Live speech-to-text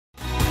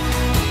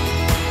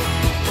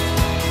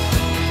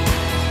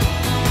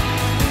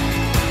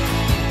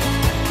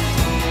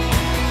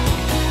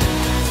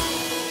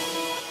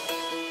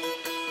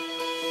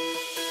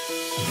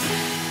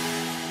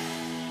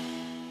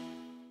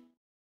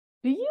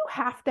you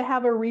have to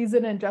have a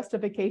reason and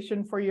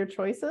justification for your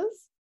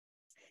choices?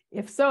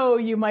 If so,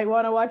 you might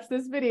want to watch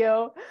this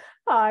video.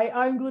 Hi,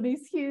 I'm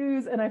Glenyce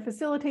Hughes, and I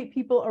facilitate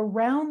people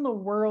around the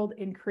world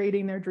in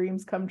creating their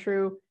dreams come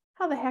true.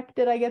 How the heck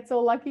did I get so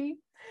lucky?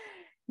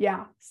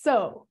 Yeah,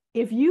 so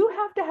if you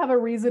have to have a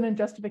reason and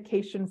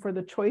justification for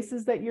the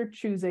choices that you're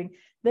choosing,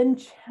 then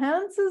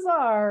chances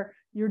are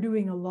you're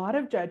doing a lot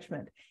of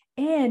judgment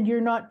and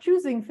you're not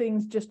choosing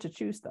things just to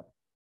choose them.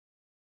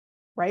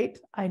 Right?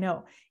 I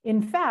know.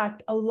 In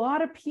fact, a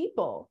lot of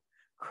people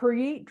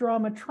create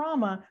drama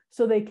trauma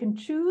so they can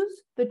choose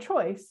the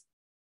choice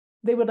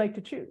they would like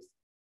to choose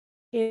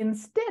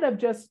instead of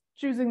just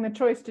choosing the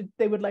choice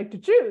they would like to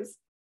choose.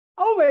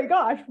 Oh my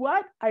gosh,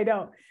 what? I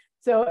know.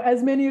 So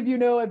as many of you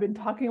know, I've been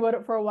talking about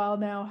it for a while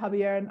now.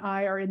 Javier and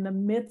I are in the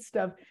midst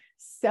of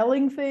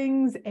selling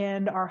things,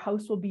 and our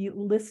house will be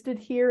listed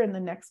here in the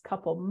next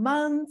couple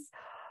months.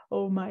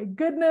 Oh my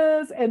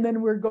goodness. And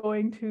then we're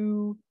going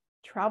to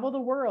travel the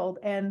world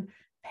and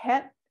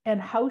pet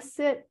and house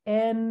sit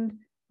and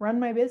run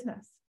my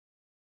business.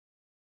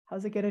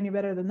 How's it get any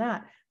better than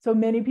that? So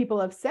many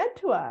people have said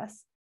to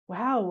us,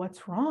 wow,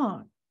 what's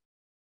wrong?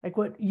 Like,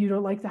 what, you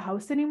don't like the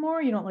house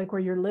anymore? You don't like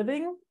where you're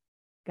living?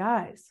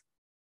 Guys,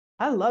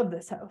 I love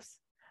this house.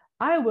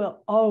 I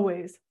will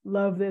always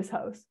love this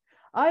house.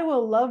 I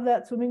will love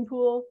that swimming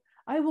pool.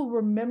 I will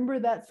remember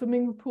that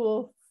swimming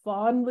pool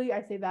fondly.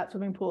 I say that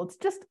swimming pool, it's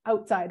just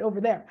outside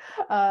over there.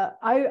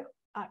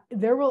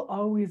 There will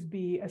always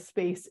be a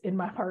space in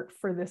my heart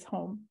for this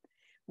home.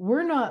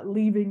 We're not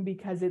leaving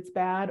because it's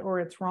bad or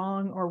it's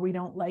wrong or we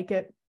don't like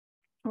it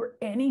or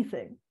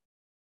anything.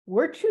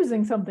 We're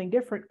choosing something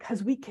different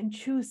because we can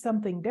choose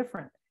something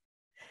different.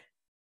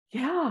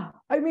 Yeah,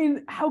 I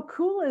mean, how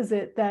cool is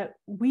it that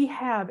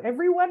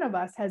every one of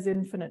us has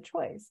infinite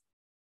choice?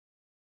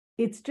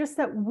 It's just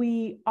that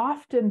we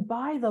often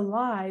buy the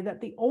lie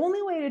that the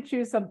only way to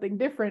choose something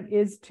different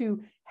is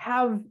to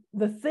have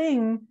the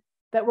thing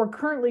that we're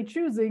currently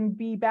choosing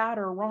be bad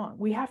or wrong.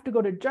 We have to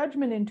go to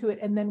judgment into it,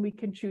 and then we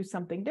can choose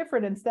something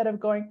different instead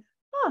of going,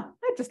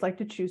 I'd just like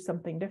to choose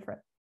something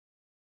different.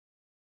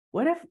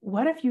 What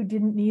if you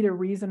didn't need a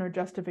reason or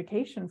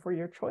justification for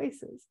your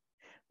choices?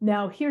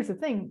 Now, here's the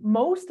thing.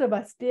 Most of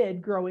us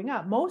did growing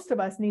up. Most of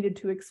us needed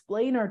to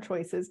explain our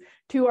choices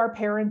to our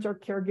parents or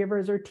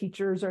caregivers or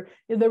teachers, or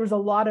there was a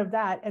lot of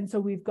that. And so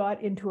we've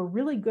got into a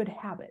really good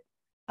habit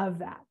of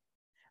that.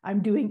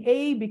 I'm doing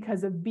A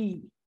because of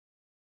B.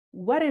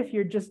 What if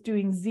you're just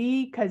doing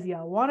Z because you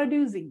want to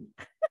do Z?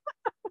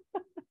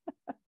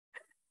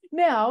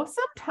 Now,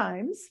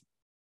 sometimes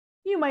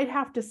you might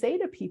have to say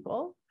to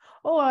people,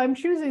 oh, I'm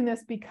choosing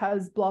this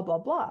because blah, blah,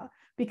 blah,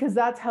 because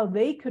that's how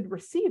they could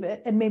receive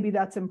it. And maybe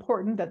that's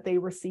important that they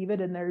receive it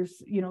and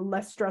there's,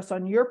 less stress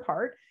on your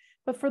part.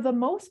 But for the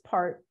most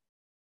part,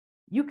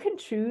 you can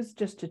choose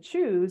just to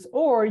choose,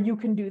 or you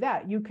can do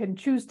that. You can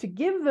choose to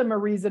give them a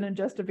reason and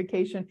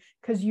justification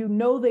because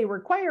they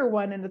require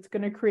one and it's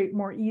going to create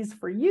more ease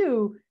for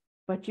you,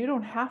 but you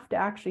don't have to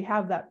actually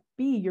have that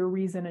be your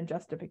reason and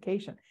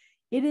justification.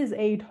 It is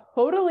a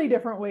totally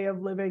different way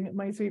of living,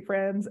 my sweet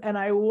friends. And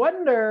I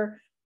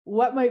wonder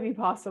what might be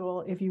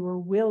possible if you were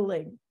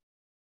willing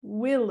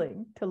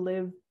to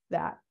live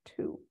that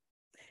too.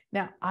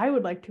 Now, I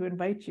would like to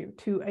invite you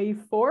to a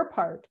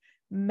 4-part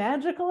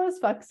Magical as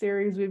Fuck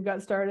series we've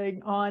got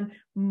starting on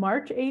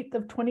March 8th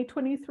of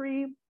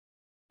 2023.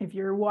 If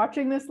you're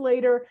watching this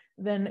later,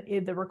 then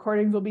the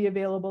recordings will be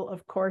available.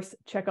 Of course,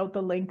 check out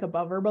the link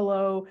above or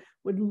below.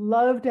 Would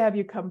love to have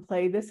you come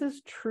play. This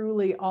is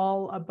truly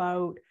all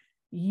about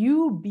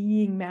you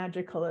being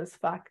magical as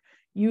fuck,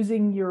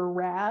 using your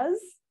Raz,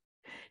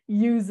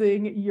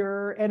 using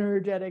your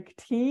energetic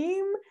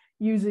team,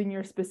 using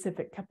your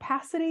specific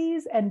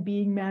capacities, and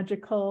being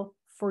magical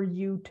for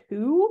you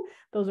too.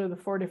 Those are the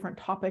 4 different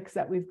topics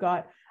that we've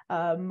got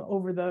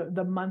over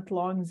the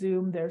month-long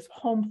Zoom. There's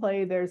home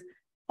play, there's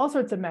all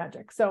sorts of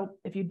magic. So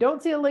if you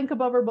don't see a link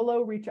above or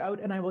below, reach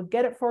out and I will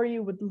get it for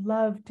you. Would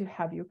love to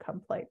have you come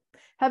play.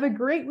 Have a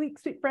great week,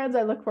 sweet friends.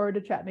 I look forward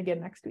to chatting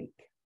again next week.